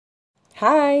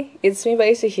Hi, it's me,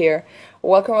 Baisa here.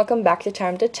 Welcome back to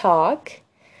Time to Talk.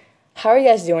 How are you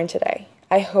guys doing today?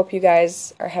 I hope you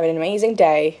guys are having an amazing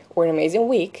day or an amazing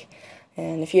week.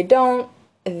 And if you don't,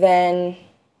 then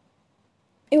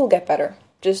it will get better.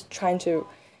 Just try to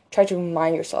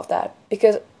remind yourself that,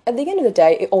 because at the end of the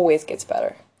day, it always gets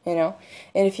better, you know?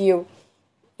 And if you're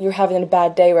having a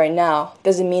bad day right now,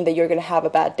 doesn't mean that you're going to have a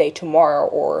bad day tomorrow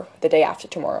or the day after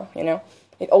tomorrow, you know?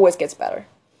 It always gets better.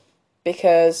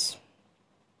 Because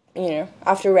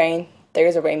after rain,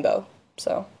 there's a rainbow.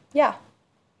 So, yeah.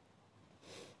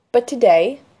 But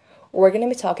today, we're going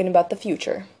to be talking about the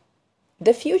future.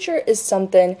 The future is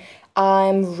something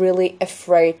I'm really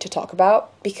afraid to talk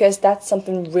about because that's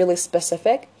something really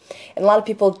specific. And a lot of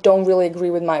people don't really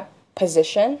agree with my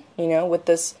position, with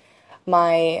this,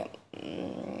 they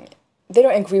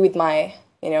don't agree with my,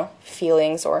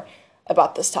 feelings or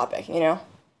about this topic,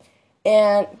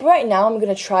 And right now I'm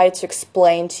going to try to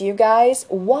explain to you guys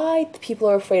why people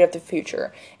are afraid of the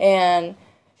future and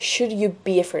should you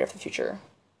be afraid of the future.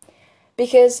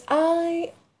 Because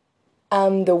I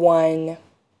am the one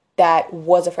that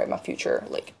was afraid of my future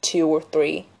like 2 or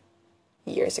 3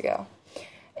 years ago.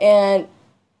 And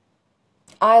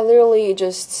I literally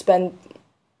just spent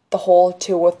the whole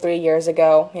 2 or 3 years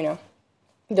ago,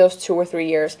 those 2 or 3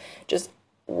 years just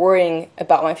worrying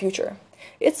about my future.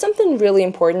 It's something really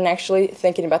important, actually,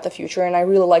 thinking about the future, and I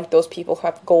really like those people who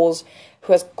have goals,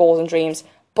 and dreams.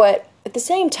 But at the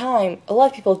same time, a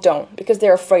lot of people don't, because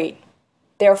they're afraid.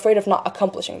 They're afraid of not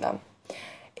accomplishing them.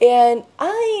 And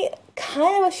I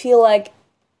kind of feel like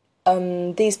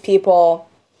these people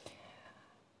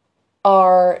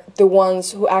are the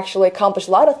ones who actually accomplish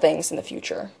a lot of things in the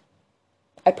future.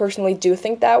 I personally do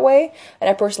think that way, and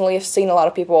I personally have seen a lot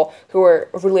of people who are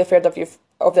really afraid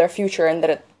of their future and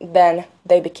that then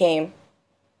they became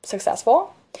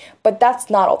successful. But that's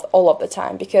not all of the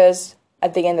time, because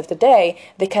at the end of the day,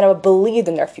 they kind of believed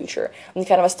in their future and they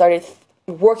kind of started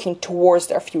working towards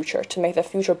their future to make their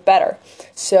future better.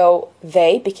 So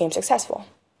they became successful.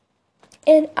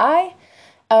 And I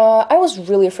was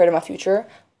really afraid of my future.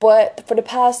 But for the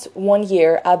past 1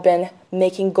 year, I've been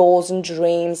making goals and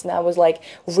dreams, and I was like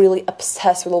really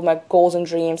obsessed with all my goals and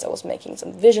dreams. I was making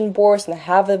some vision boards, and I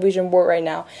have a vision board right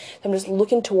now. So I'm just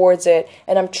looking towards it,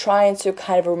 and I'm trying to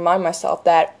kind of remind myself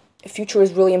that the future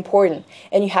is really important,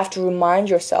 and you have to remind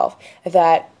yourself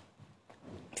that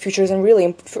future is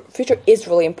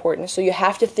really important. So you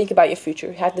have to think about your future.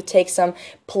 You have to take some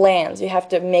plans. You have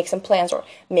to make some plans or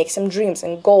make some dreams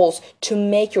and goals to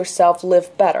make yourself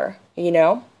live better,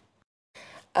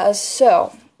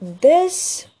 So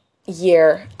this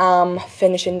year I'm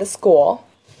finishing the school,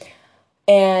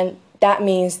 and that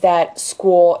means that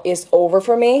school is over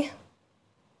for me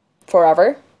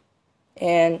forever,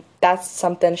 and that's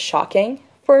something shocking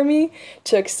for me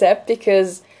to accept,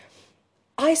 because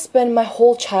I spent my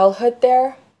whole childhood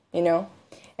there,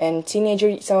 and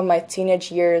some of my teenage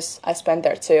years I spent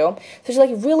there too. So it's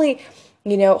like really,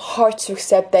 hard to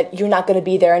accept that you're not going to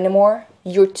be there anymore.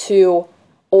 You're too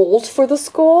old for the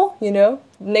school,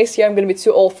 Next year I'm going to be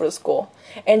too old for the school.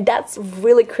 And that's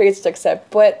really crazy to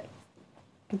accept. But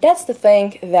that's the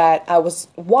thing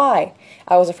why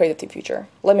I was afraid of the future.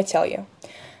 Let me tell you.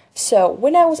 So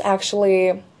when I was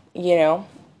actually,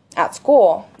 at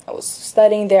school, I was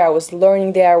studying there, I was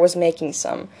learning there, I was making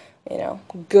some, I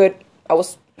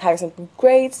was having some good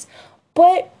grades.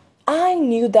 But I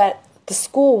knew that the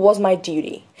school was my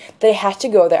duty, that I had to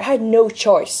go there. I had no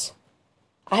choice.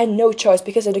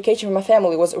 Because education for my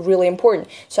family was really important.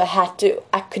 So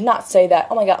I could not say that,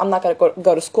 oh my God, I'm not going to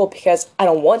go to school because I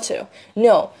don't want to.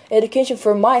 No, education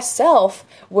for myself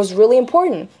was really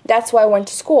important. That's why I went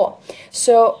to school.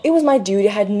 So it was my duty.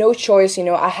 I had no choice.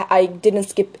 I didn't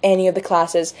skip any of the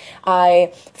classes.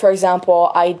 For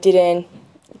example, I didn't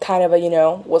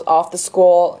was off the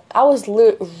school. I was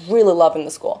really loving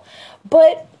the school.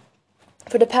 But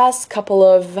for the past couple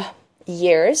of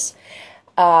years,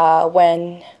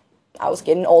 when I was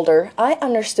getting older, I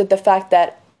understood the fact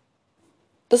that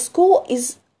the school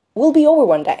will be over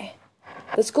one day.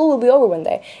 The school will be over one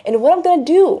day. And what I'm going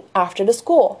to do after the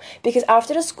school. Because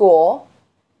after the school,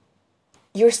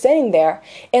 you're standing there,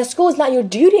 and school is not your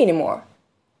duty anymore.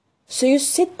 So you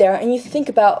sit there and you think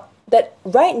about that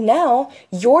right now,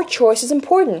 your choice is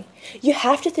important. You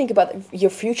have to think about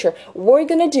your future. What are you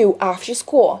going to do after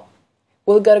school?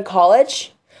 Will you go to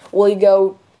college? Will you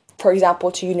go, for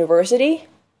example, to university?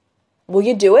 Will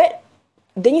you do it?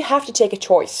 Then you have to take a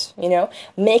choice,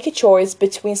 Make a choice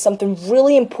between something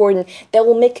really important that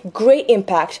will make great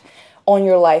impact on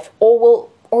your life or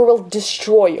will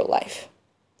destroy your life,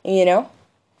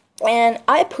 And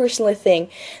I personally think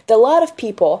that a lot of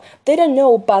people, they don't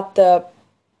know about the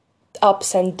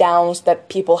ups and downs that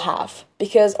people have.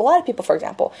 Because a lot of people, for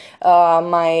example,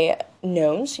 my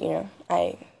knowns,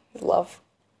 I love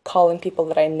calling people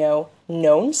that I know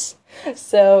knowns.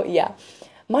 So yeah,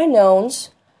 my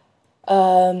knowns,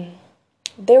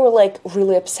 they were like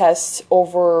really obsessed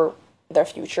over their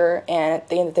future, and at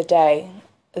the end of the day,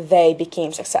 they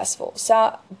became successful.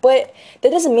 So, but that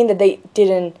doesn't mean that they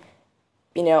didn't,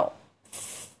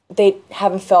 they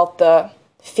haven't felt the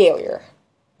failure,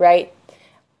 right?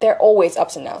 They're always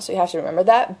ups and downs, so you have to remember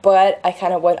that. But I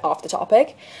kind of went off the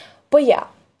topic. But yeah,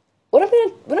 what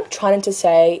I'm trying to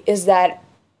say is that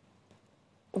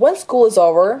when school is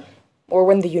over, or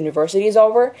when the university is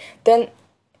over, then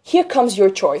here comes your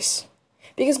choice.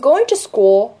 Because going to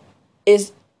school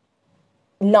is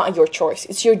not your choice,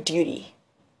 it's your duty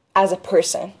as a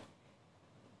person.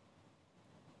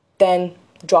 Then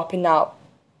dropping off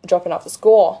the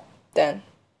school, then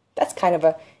that's kind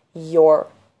of your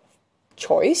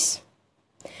choice.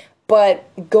 But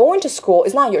going to school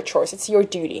is not your choice, it's your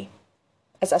duty,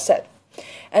 as I said.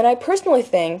 And I personally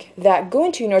think that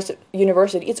going to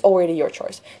university is already your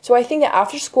choice. So I think that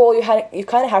after school, you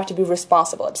kind of have to be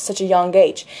responsible at such a young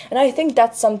age. And I think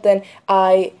that's something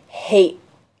I hate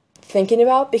thinking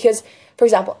about because, for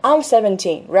example, I'm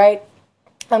 17, right?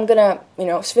 I'm gonna,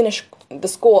 finish the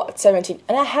school at 17,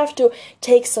 and I have to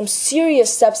take some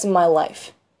serious steps in my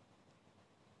life.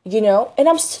 And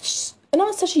I'm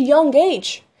at such a young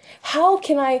age. How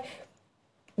can I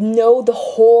know the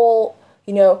whole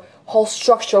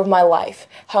structure of my life,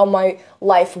 how my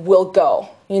life will go,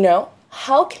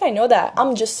 How can I know that?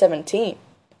 I'm just 17,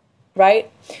 right?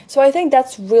 So I think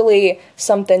that's really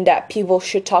something that people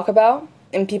should talk about,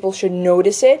 and people should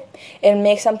notice it and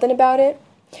make something about it,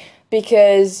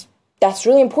 because that's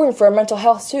really important for our mental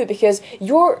health too, because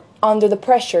you're under the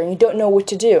pressure and you don't know what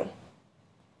to do,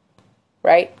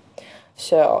 right?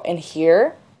 So, and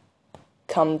here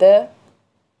come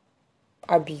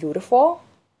our beautiful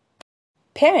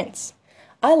parents.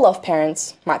 I love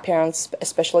parents, my parents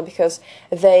especially, because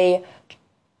they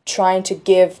trying to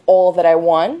give all that I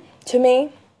want to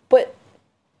me. But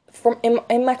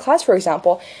in my class, for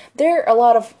example, there are a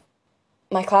lot of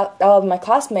my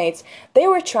classmates. They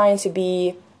were trying to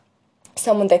be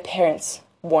someone their parents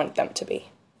want them to be.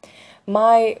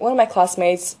 One of my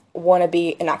classmates want to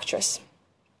be an actress.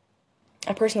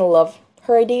 I personally love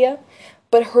her idea,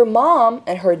 but her mom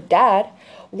and her dad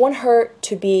want her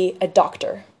to be a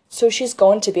doctor. So she's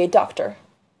going to be a doctor.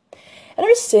 And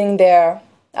I'm just sitting there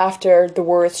after the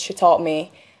words she taught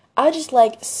me. I just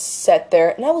sat there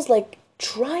and I was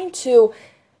trying to,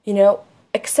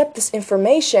 accept this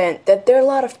information that there are a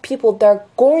lot of people that are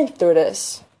going through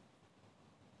this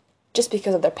just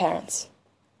because of their parents.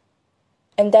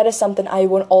 And that is something I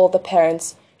want all of the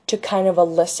parents to kind of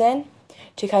listen,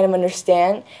 to kind of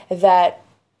understand that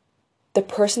the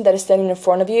person that is standing in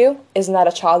front of you is not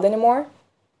a child anymore.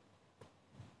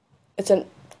 It's a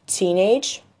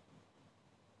teenager.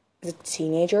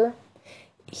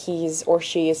 He's or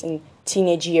she is in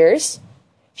teenage years.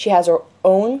 She has her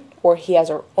own, or he has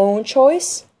her own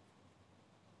choice.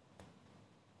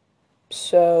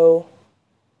 So,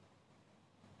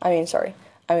 I'm going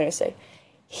to say,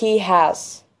 he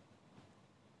has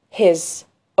his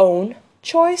own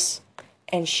choice,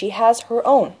 and she has her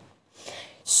own.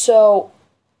 So,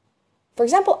 for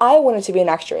example, I wanted to be an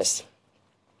actress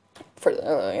for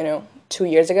 2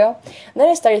 years ago, and then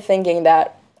I started thinking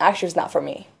that acting is not for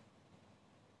me,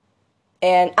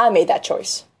 and I made that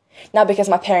choice. Not because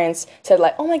my parents said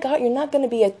oh my God, you're not going to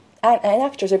be an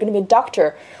actress, you're going to be a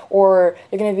doctor, or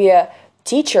you're going to be a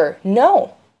teacher.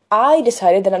 No, I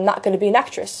decided that I'm not going to be an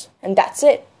actress, and that's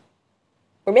it.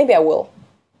 Or maybe I will.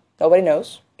 Nobody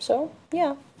knows. So,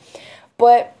 yeah.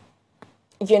 But,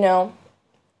 and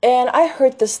I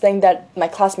heard this thing that my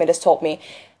classmate has told me,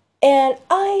 and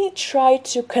I tried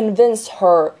to convince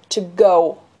her to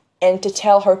go and to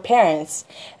tell her parents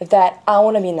that I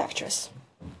want to be an actress.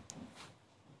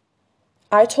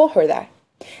 I told her that.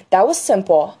 That was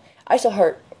simple. I told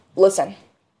her, listen,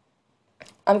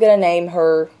 I'm going to name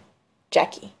her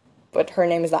Jackie, but her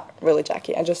name is not really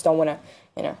Jackie. I just don't want to,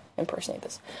 impersonate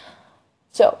this.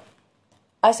 So,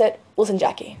 I said, listen,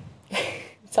 Jackie.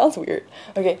 It sounds weird.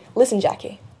 Okay, listen,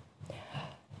 Jackie.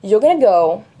 You're going to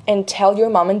go and tell your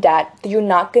mom and dad that you're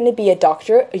not going to be a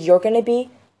doctor, you're going to be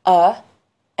an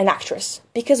actress.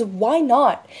 Because why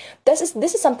not? This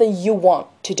is something you want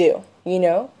to do,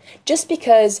 Just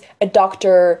because a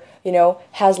doctor,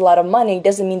 has a lot of money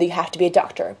doesn't mean that you have to be a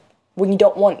doctor when you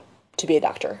don't want to be a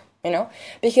doctor,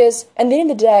 Because at the end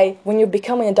of the day, when you're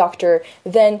becoming a doctor,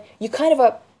 then you can't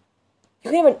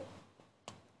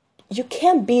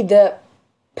be the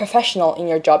professional in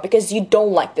your job because you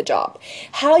don't like the job.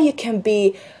 How you can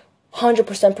be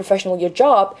 100% professional in your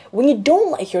job when you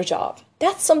don't like your job.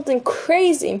 That's something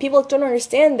crazy, and people don't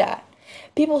understand that.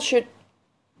 People should,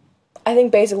 I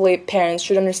think basically parents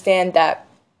should understand that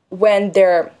when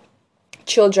their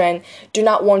children do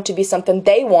not want to be something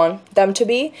they want them to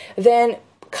be, then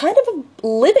kind of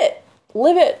live it.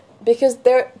 Live it, because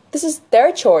this is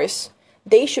their choice.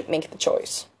 They should make the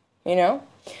choice, you know?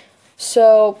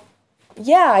 So,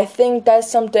 yeah, I think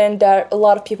that's something that a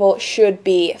lot of people should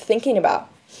be thinking about.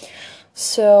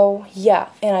 So, yeah,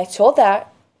 and I told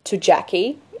that to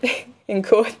Jackie, in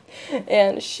quote,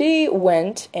 and she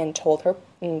went and told her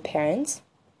parents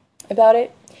about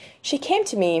it. She came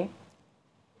to me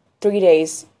 3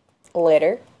 days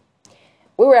later.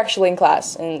 We were actually in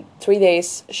class, and 3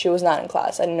 days she was not in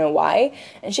class. I don't know why.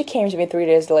 And she came to me 3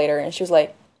 days later, and she was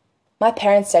like, my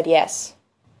parents said yes.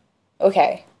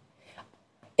 Okay.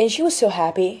 And she was so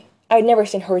happy. I'd never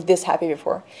seen her this happy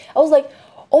before. I was like,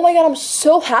 oh my god, I'm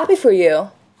so happy for you.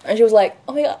 And she was like,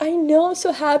 oh my god, I know, I'm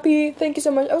so happy. Thank you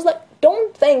so much. I was like,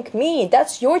 don't thank me.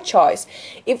 That's your choice.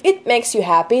 If it makes you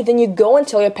happy, then you go and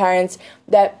tell your parents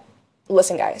that,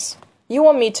 listen guys, you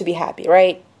want me to be happy,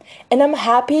 right? And I'm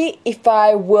happy if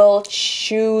I will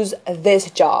choose this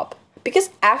job. Because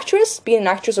being an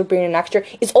actress or being an actor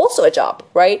is also a job,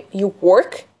 right? You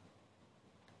work,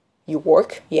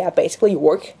 yeah, basically you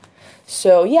work.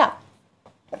 So yeah.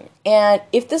 And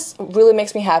if this really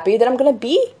makes me happy, then I'm gonna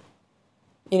be,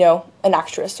 an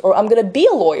actress. Or I'm gonna be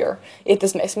a lawyer if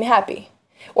this makes me happy.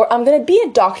 Or I'm gonna be a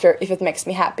doctor if it makes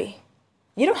me happy.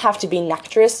 You don't have to be an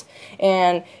actress,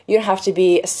 and you don't have to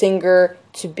be a singer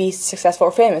to be successful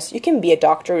or famous. You can be a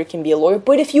doctor, you can be a lawyer,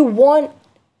 but if you want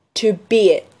to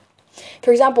be it.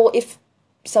 For example, if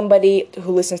somebody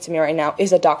who listens to me right now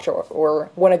is a doctor or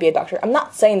want to be a doctor, I'm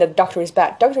not saying that doctor is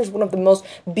bad. Doctor is one of the most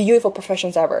beautiful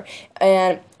professions ever,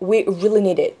 and we really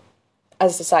need it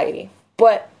as a society.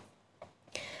 But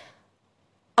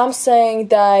I'm saying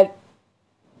that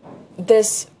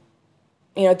this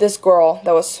girl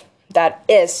that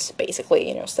is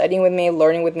basically, studying with me,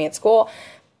 learning with me at school,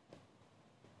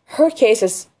 her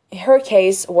case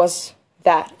was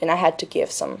that, and I had to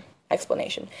give some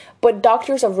explanation. But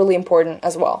doctors are really important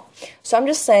as well. So I'm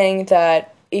just saying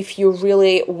that if you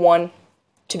really want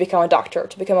to become a doctor,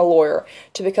 to become a lawyer,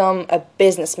 to become a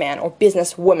businessman or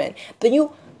businesswoman, then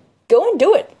you go and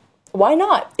do it. Why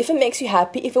not? If it makes you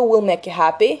happy, if it will make you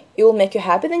happy,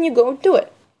 then you go and do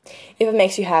it. If it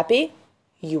makes you happy,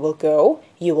 you will go,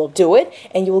 you will do it,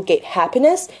 and you will get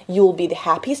happiness. You will be the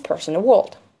happiest person in the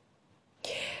world.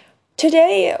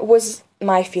 Today was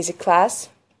my physics class.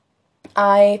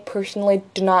 I personally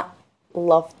do not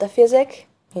love the physics,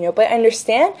 but I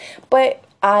understand. But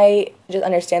I just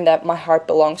understand that my heart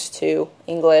belongs to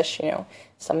English,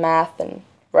 some math and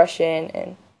Russian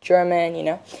and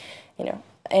German,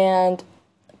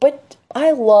 but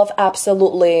I love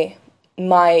absolutely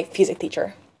my physics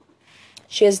teacher.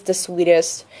 She is the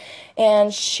sweetest,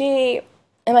 and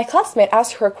my classmate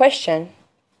asked her a question.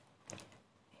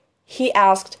 He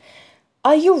asked,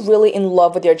 are you really in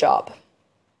love with your job?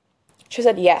 She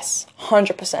said, yes,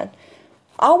 100%.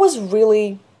 I was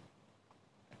really,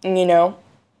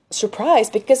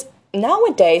 surprised, because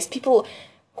nowadays people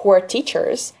who are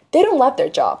teachers, they don't love their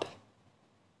job,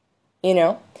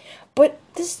 But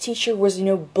this teacher was,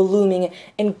 blooming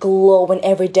and glowing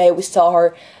every day we saw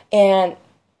her, and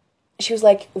she was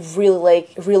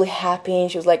really happy,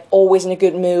 and she was always in a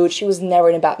good mood. She was never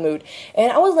in a bad mood.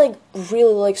 And I was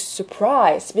really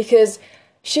surprised, because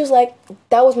she was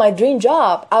that was my dream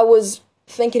job. I was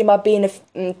thinking about being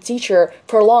a teacher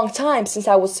for a long time, since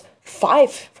I was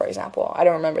 5, for example. I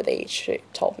don't remember the age she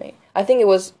told me. I think it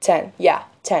was 10. Yeah,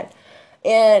 10.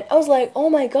 And I was oh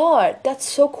my god, that's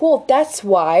so cool. That's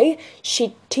why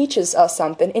she teaches us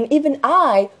something. And even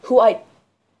I, who I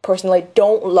personally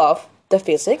don't love the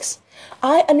physics,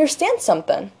 I understand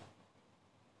something.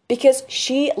 Because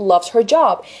she loves her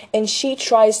job, and she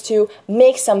tries to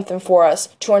make something for us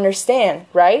to understand,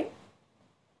 right?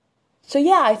 So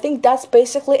yeah, I think that's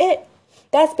basically it.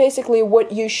 That's basically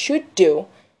what you should do.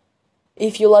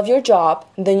 If you love your job,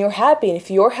 then you're happy. And if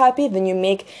you're happy, then you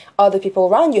make other people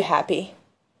around you happy.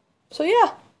 So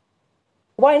yeah,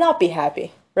 why not be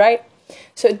happy, right?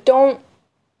 So don't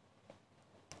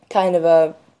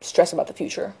stress about the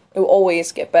future. It will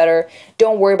always get better.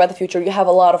 Don't worry about the future. You have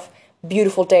a lot of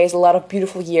beautiful days, a lot of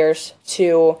beautiful years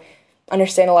to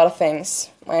understand a lot of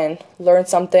things and learn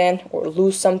something or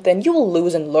lose something. You will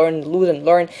lose and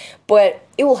learn, but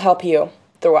it will help you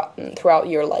throughout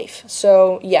your life.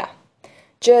 So yeah,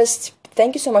 just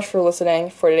thank you so much for listening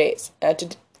for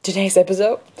today's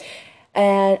episode.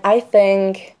 And I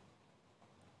think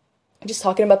just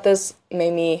talking about this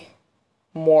made me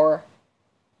more,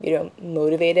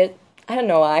 motivated. I don't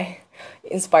know why.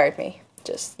 It inspired me.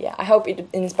 Just, yeah, I hope it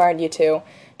inspired you too.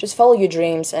 Just follow your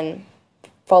dreams and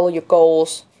follow your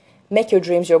goals. Make your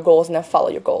dreams your goals and then follow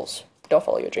your goals. Don't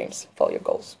follow your dreams, follow your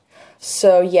goals.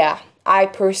 So, yeah, I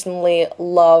personally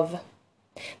love,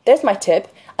 there's my tip.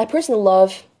 I personally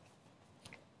love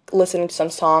listening to some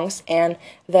songs and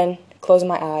then closing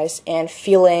my eyes and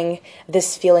feeling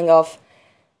this feeling of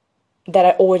that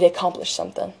I already accomplished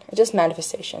something. It's just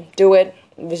manifestation. Do it,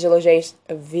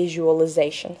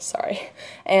 visualization, sorry.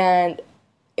 And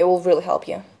it will really help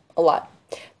you a lot.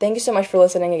 Thank you so much for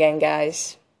listening again,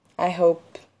 guys. I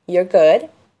hope you're good.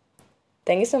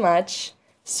 Thank you so much.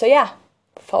 So yeah,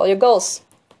 follow your goals.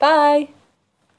 Bye!